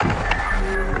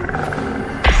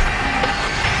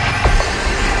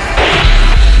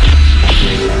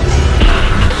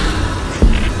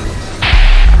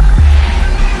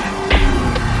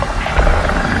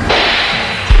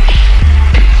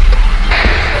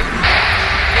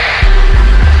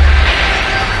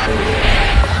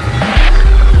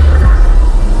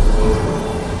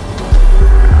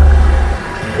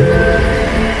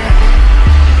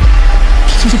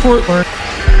work.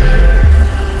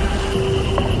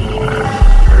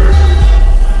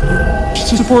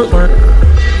 Support work.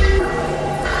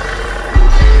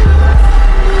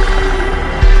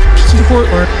 Support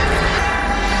work.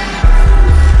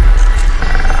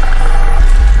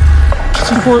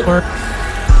 Support work.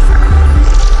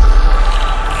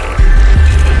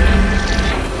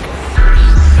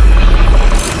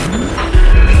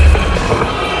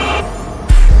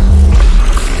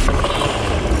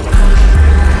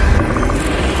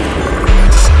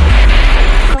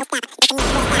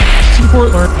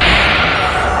 Support work.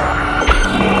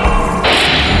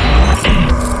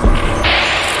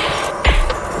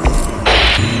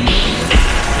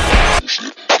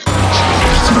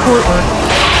 Support work.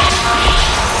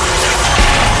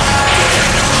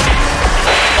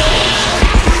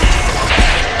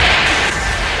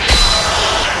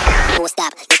 Full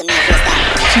stop. Look at me, full stop.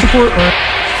 Support work.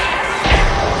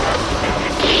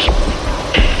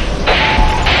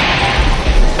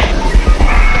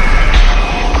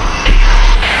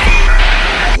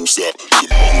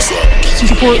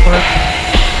 Support work.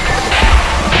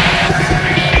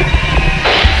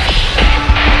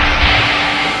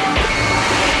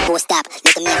 Full stop.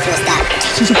 Look at me, full stop.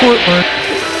 Support work.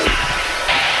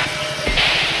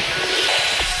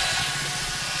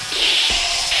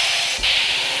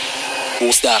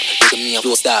 Full stop, look at me, I'm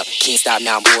full stop. Can't stop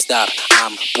now, I'm full stop.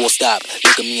 I'm full stop.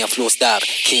 Look at me, I'm full stop.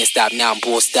 Can't stop now, I'm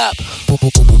full stop. Full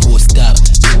stop.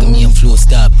 Look at me, I'm full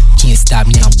stop. Can't stop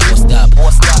now, I'm full stop.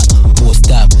 Full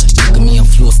stop. Look at me, I'm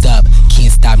full stop.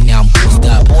 Can't stop now, I'm full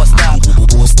stop. Full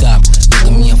stop. Look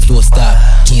at me, I'm full stop.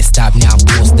 Can't stop now, I'm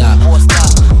full stop.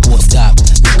 Full stop.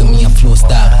 Look at me, I'm full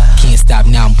stop. Can't stop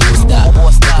now, I'm full stop.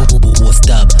 Full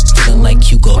stop. Feeling like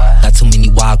Hugo. Got too many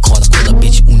wild cards, call a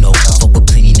bitch Uno. Fuck with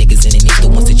plenty niggas and it ain't the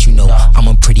ones that you know. I'm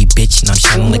a pretty bitch and I'm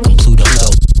shining like I'm Pluto.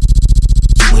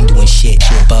 You ain't doing shit,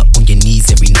 but on your knees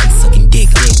every night sucking dick.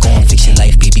 Go and fix your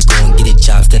life, baby, go and get a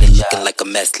job. Instead of looking like a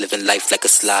mess, living life like a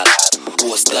slob.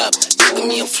 Full stop, look at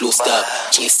me, I'm full stop.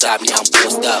 Can't stop now, I'm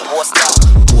full stop.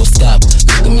 Full stop,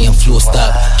 look at me, I'm full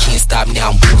stop. Can't stop now,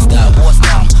 I'm full stop.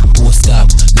 Full stop,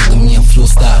 look at me, I'm full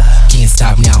stop. Can't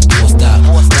stop now, I'm full stop.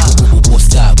 Full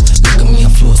stop, look at me, I'm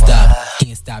full stop.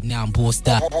 Can't stop now, I'm full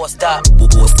stop. Full stop,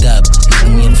 look at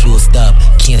me, I'm full stop.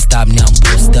 Can't stop now, I'm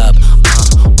full stop.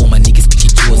 All my niggas pick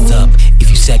your jaws up. If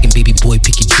you sagging, baby boy,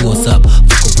 pick your jaws up.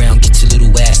 Fuck around, get your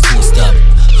little ass forced up.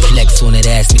 Flex on that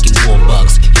ass, making more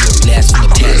bucks. You a blast from the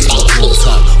past, you a close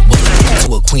up. Welcome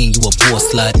to a queen, you a boss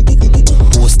slut.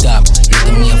 Full stop, look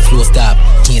at me, I'm full stop.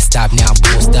 Can't stop now, I'm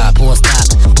full stop. Full stop,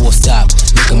 full stop.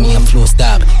 Look at me, I'm full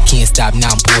stop. Can't stop now,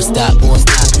 I'm full stop. Full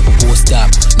stop, full stop.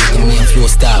 Look at me, I'm full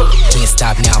stop. Can't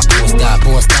stop now, I'm full stop.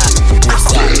 Full stop, full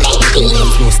stop. Look at me,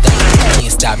 I'm full stop.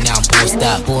 Can't stop now, I'm full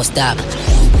stop. Full stop.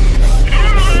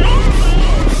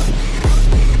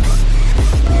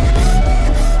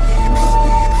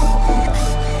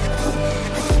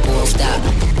 Full stop.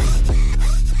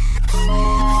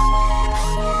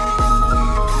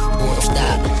 Full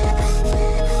stop.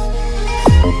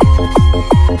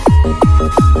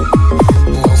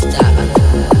 Full stop.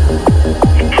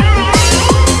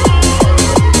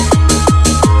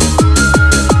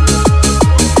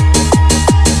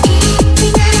 Every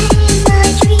night in my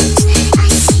dreams, I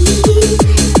see you.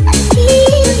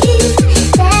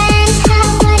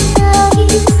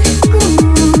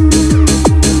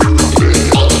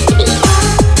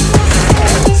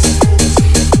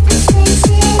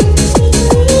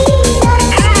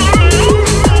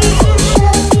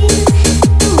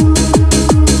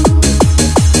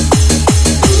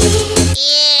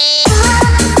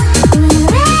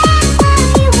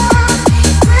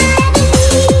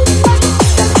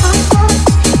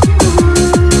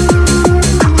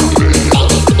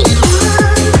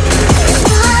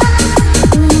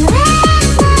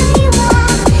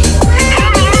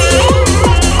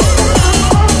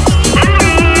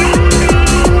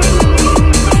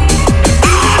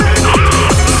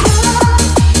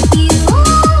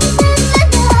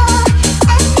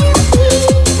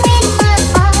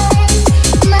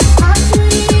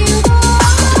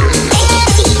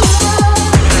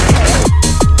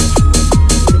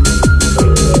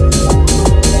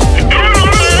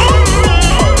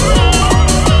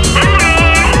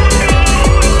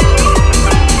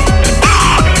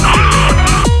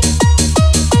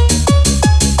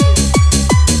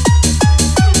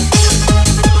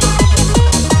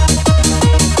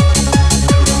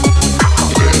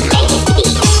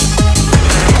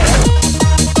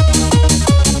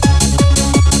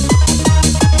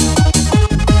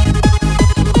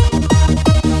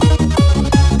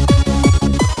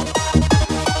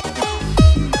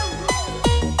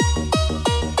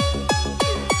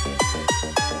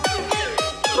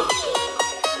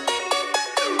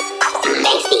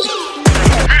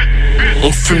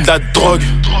 On fume de la drogue,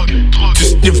 tu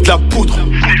sniffes de la poudre.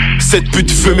 Cette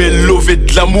pute veut m'élever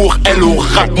de l'amour, elle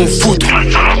aura mon foutre.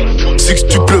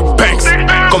 Sextuple banks,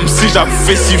 comme si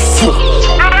j'avais 6 fours.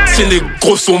 Ces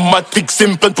négros sont matrixés,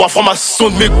 me prennent pour un franc-maçon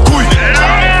de mes couilles.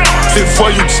 Ces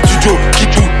voyous de studio qui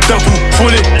tout d'un coup font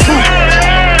les fous.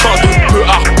 Pas de me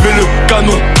armer le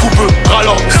canon, coupera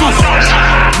leur souffle.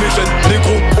 Mes jeunes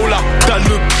négros, oh la dalle,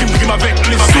 le crime rime avec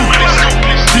les sous.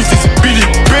 This is Billy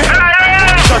B,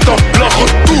 j'attends leur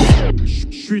retour.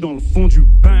 Je suis dans le fond du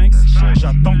Banks,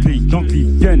 j'attends que les Yankees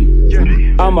viennent.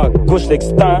 À ma gauche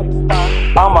l'extinct,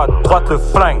 à ma droite le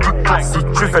flingue. Si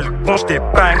tu fais le con, je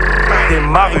t'épingle.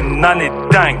 Démarre une année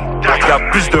dingue. Y'a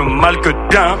plus de mal que de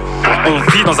bien.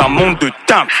 On vit dans un monde de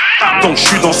timbre. Donc je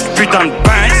suis dans ce putain de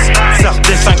Banks. Serre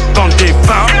des 50, des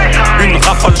 20. Une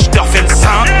rafale, je te refais le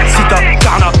sein. Si t'as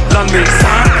carnat, l'un de mes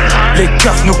seins. Les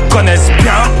keufs nous connaissent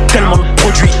bien. Tellement le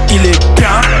produit il est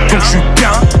bien. Donc je suis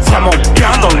bien, vraiment bien.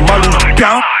 Dans le mal ou le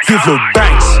bien. Vive le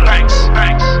Banks.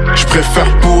 Je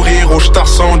préfère pourrir au star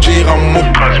sans dire un mot.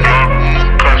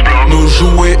 Nos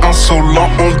jouets insolents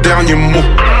ont le dernier mot.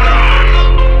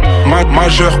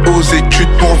 Majeur aux études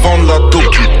pour vendre la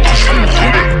dope.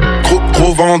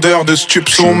 Gros vendeur de stupes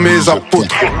sont mes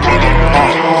apôtres.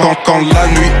 Quand la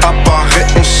nuit apparaît,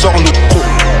 on sort nos pros.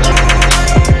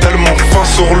 Tellement fin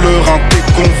sur le rein dès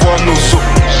qu'on voit nos os.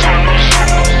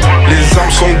 Les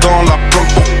armes sont dans la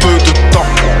plante pour peu de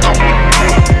temps.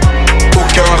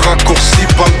 Aucun raccourci,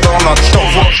 balle dans la tente.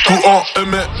 Tout en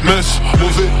MMS,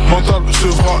 mauvais mental,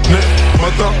 sevrané.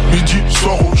 Matin, midi,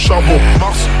 soir au charbon.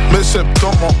 Mars, mai,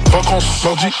 septembre, en vacances.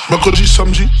 Mardi, mercredi,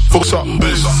 samedi, faut que ça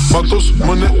baisse. Matos,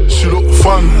 monnaie,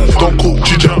 xylophone, dans le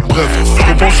quotidien. Bref,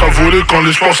 je pense à voler quand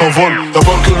l'espoir s'envole. Y'a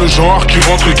pas que le genre qui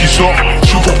rentre et qui sort. Je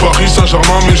suis pour Paris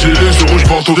Saint-Germain, mais j'ai les rouges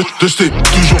Bordeaux. Testé,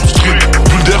 toujours street,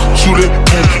 bulle d'air sous les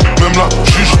pompes. Même la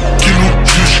juge qui nous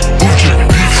juge, bouffe du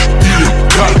bif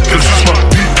illégal. Qu'elle suce ma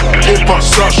bite. Au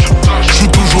passage, je suis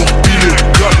toujours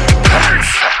illégal.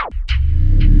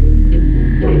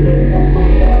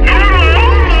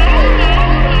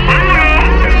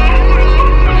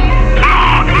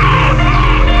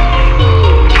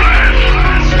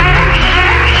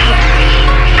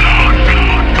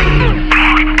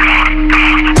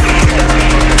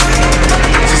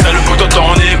 C'est ça le bout de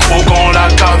ton négro quand la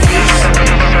cavise.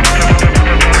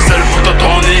 C'est ça le bout de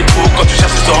ton négro quand tu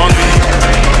cherches tes ennuis.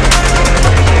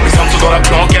 Dans la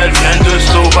planque, elles viennent de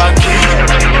Slovaquie.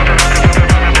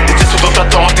 Et t'es sûr dans ta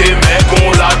tente, des mecs, on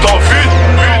l'attend vu.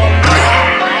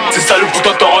 C'est ça le bout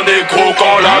de ton négro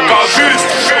quand la cavise.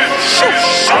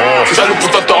 C'est ça le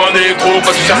bout de ton négro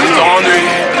quand tu cherches tes ennuis.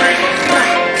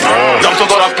 Les armes sont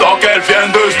dans la planque, elles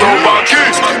viennent de Slovaquie.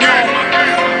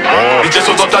 Et t'es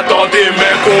sûr dans ta tente, des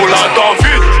mecs, on l'attend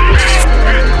vu.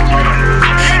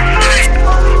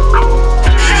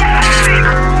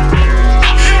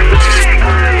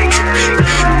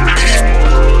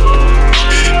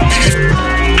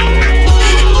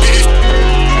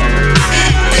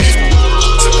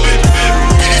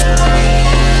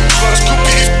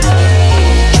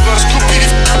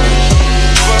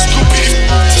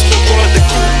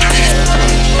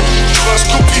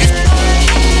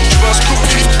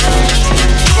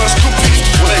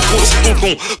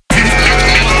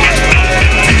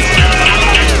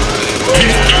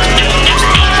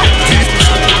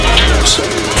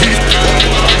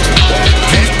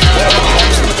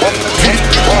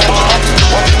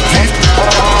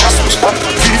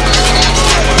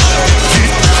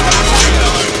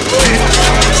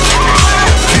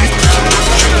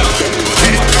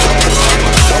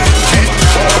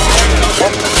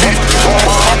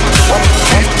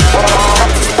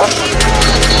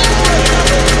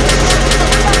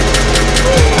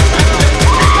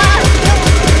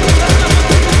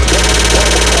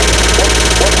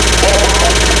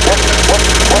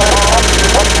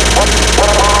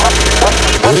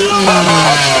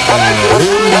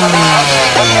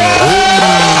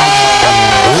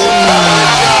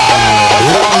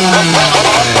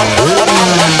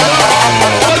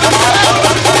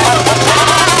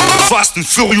 Fast and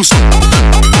Furious.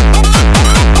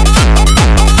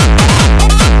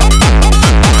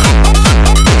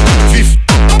 Vif.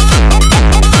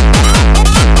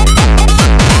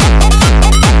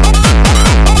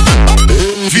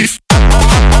 Vif.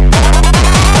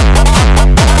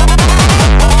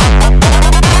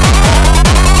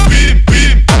 Bim,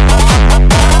 bim.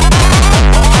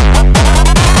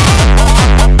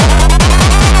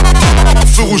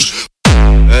 Feu rouge.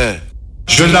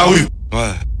 Je viens de la rue.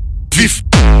 Ouais. Vif,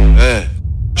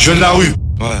 je viens de la rue,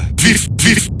 vif,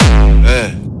 vif,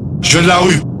 je viens de la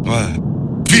rue,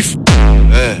 vif,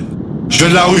 je viens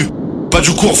de la rue, pas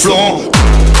du cours Florent,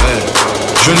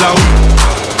 Je la roule,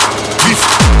 vif,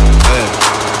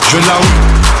 je la roule,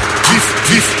 vif,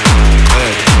 vif,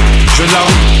 je la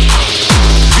roule,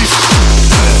 vif,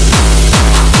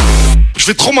 je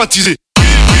vais traumatiser.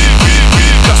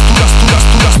 Casse tout, casse tout, casse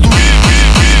tout, casse tout.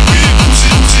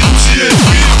 Bousillé.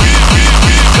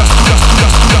 Casse tout, casse tout,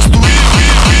 casse tout, casse tout.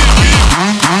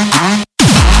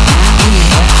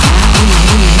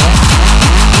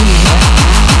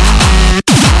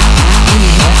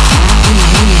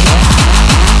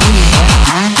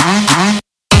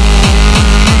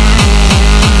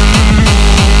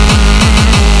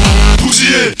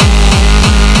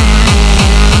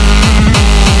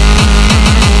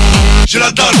 J'ai la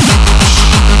dalle.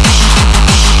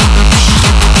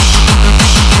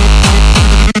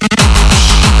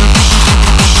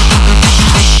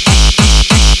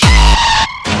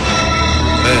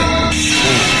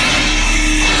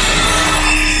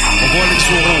 On voit les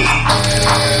euros,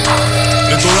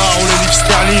 les dollars ou les livres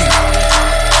sterling.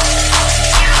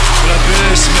 C'est la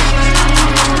BS, mec.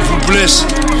 On vous blesse.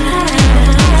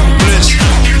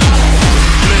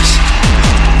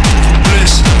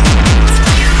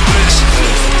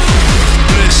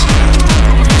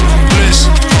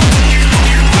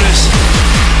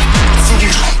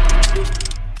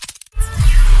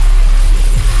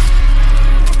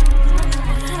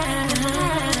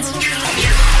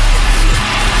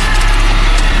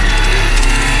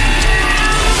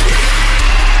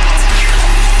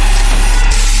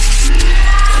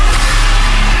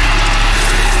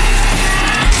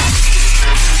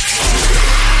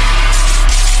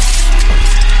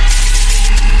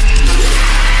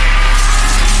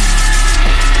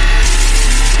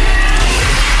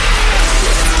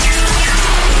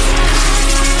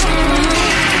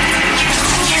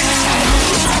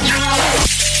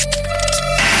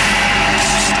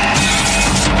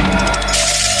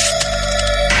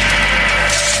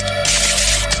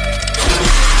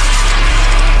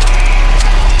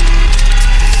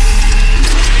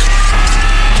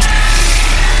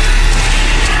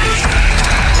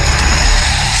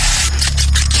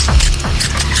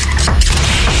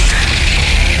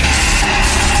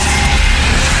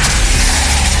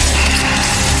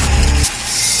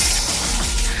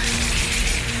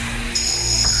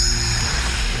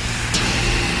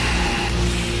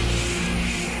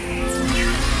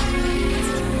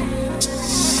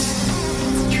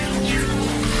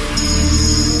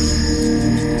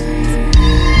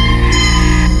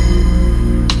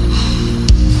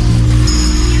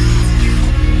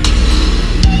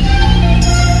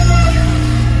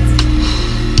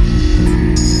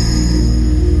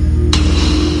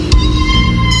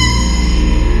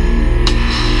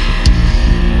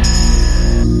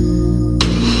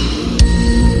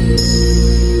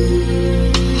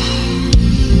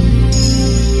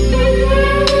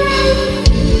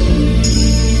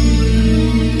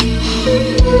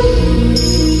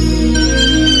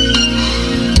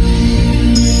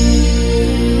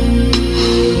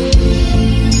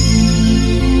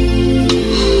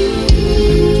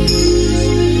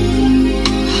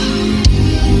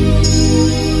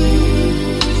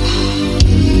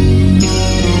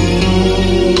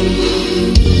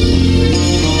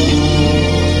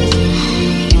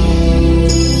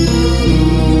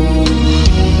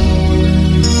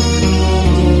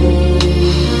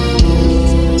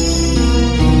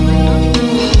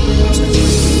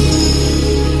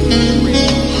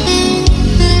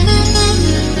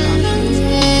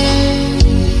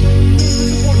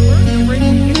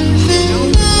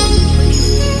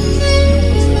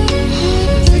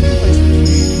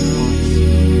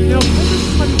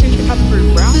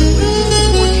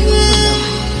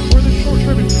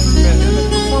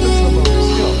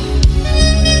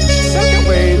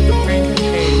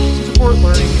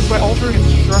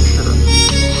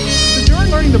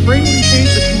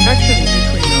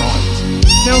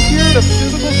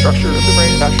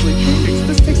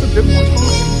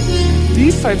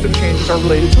 Types of changes are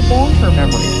related to long-term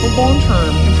memory, or long-term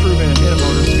improvement in a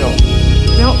motor skill.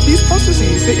 Now, these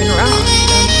processes, they interact,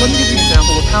 and let me give you an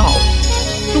example of how.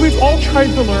 So we've all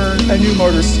tried to learn a new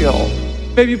motor skill,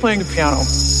 maybe playing the piano,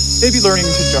 maybe learning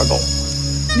to juggle.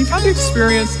 And you've had the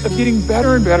experience of getting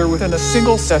better and better within a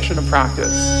single session of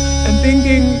practice, and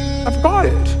thinking, I've got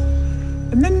it.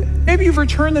 And then maybe you've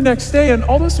returned the next day, and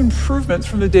all those improvements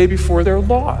from the day before, they're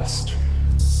lost.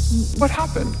 What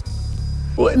happened?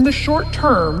 Well, in the short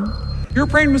term, your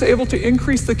brain was able to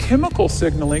increase the chemical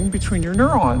signaling between your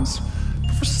neurons.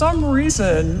 But for some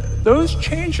reason, those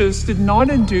changes did not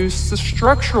induce the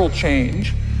structural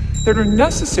change that are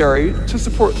necessary to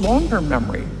support long-term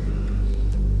memory.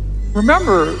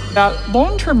 Remember that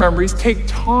long-term memories take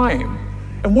time,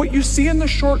 And what you see in the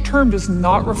short term does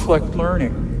not reflect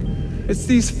learning. It's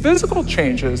these physical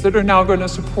changes that are now going to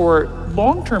support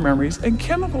long-term memories and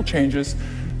chemical changes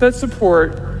that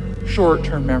support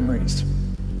short-term memories.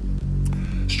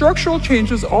 Structural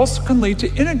changes also can lead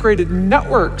to integrated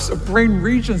networks of brain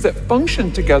regions that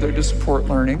function together to support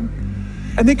learning.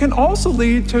 And they can also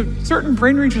lead to certain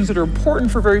brain regions that are important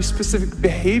for very specific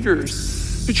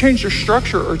behaviors to change their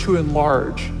structure or to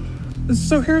enlarge. And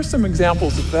so here are some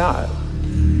examples of that.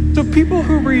 So people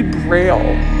who read Braille,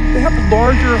 they have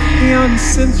larger hand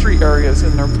sensory areas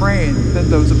in their brain than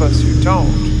those of us who don't.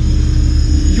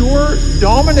 Your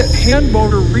dominant hand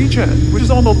motor region, which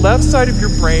is on the left side of your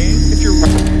brain, if you're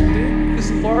right-handed,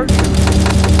 is larger than the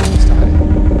left side.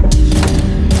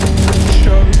 It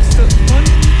shows that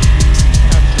learning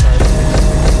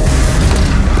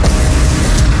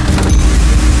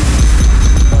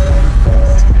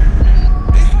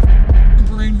is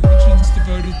brain regions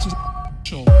devoted to